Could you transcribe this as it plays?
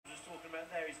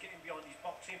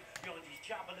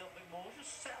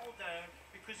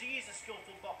because he is a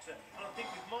skillful boxer. And I think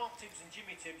with Mark Tibbs and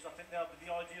Jimmy Tibbs, I think they'll be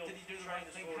the ideal. Did he do the right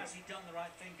thing? Has he done the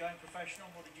right thing going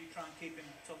professional, or did you try and keep him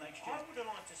till next year? I would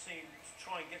have liked to see him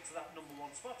try and get to that #1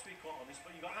 spot, to be quite honest,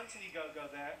 but you've got Anthony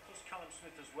Gogo there, plus Callum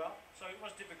Smith as well, so it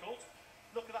was difficult.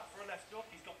 Look at that for a left hook,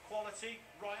 he's got quality,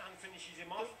 right hand finishes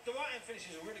him off. The right hand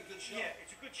finish is a really good shot. Yeah,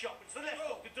 it's a good shot, but it's the left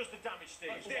hook that does the damage,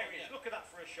 Steve. There it is, look at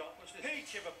that for a shot.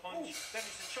 Peach of a punch, then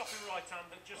it's a chopping right hand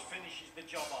that just finishes the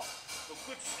job off. But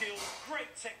good skill,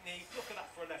 great technique, look at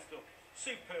that for a left hook.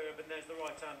 Superb, and there's the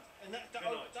right hand. And that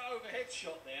overhead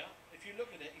shot there, if you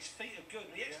look at it, his feet are good.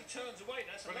 And he actually turns away.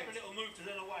 That's a lovely little move to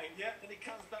turn away. Yeah. Then he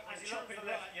comes back as with he lands chopping the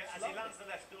left. right. Yeah, as he lands the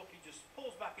left hook, he just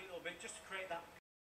pulls back a little bit just to create that